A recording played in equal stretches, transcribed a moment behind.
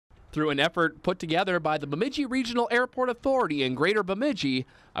Through an effort put together by the Bemidji Regional Airport Authority in Greater Bemidji,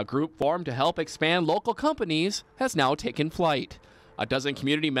 a group formed to help expand local companies has now taken flight. A dozen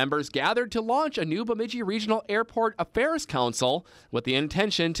community members gathered to launch a new Bemidji Regional Airport Affairs Council with the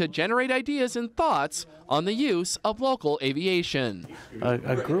intention to generate ideas and thoughts on the use of local aviation.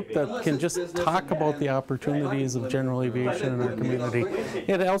 A group that can just talk about the opportunities of general aviation in our community.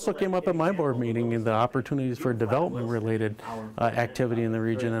 It also came up at my board meeting in the opportunities for development-related activity in the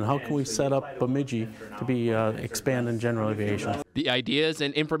region, and how can we set up Bemidji to be expand in general aviation. The ideas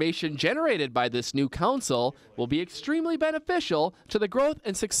and information generated by this new council will be extremely beneficial to the growth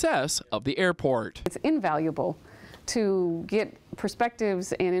and success of the airport. It's invaluable to get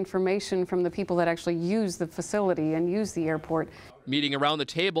perspectives and information from the people that actually use the facility and use the airport. Meeting around the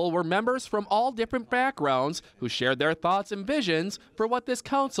table were members from all different backgrounds who shared their thoughts and visions for what this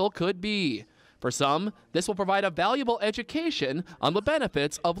council could be. For some, this will provide a valuable education on the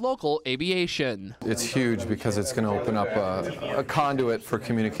benefits of local aviation. It's huge because it's going to open up a conduit for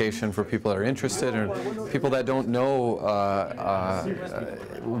communication for people that are interested and people that don't know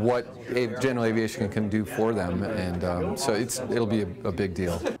what general aviation can do for them, and so it'll be a big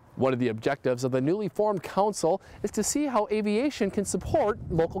deal. One of the objectives of the newly formed council is to see how aviation can support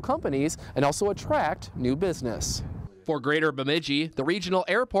local companies and also attract new business. For Greater Bemidji, the regional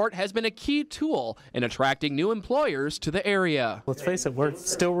airport has been a key tool in attracting new employers to the area. Let's face it, we're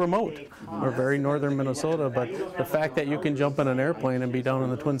still remote. We're very northern Minnesota, but the fact that you can jump in an airplane and be down in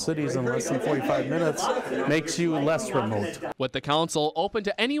the Twin Cities in less than 45 minutes makes you less remote. With the council open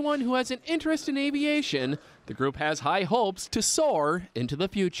to anyone who has an interest in aviation, the group has high hopes to soar into the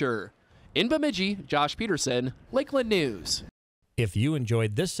future. In Bemidji, Josh Peterson, Lakeland News. If you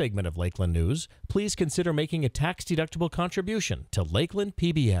enjoyed this segment of Lakeland News, please consider making a tax-deductible contribution to Lakeland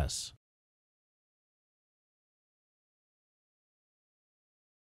PBS.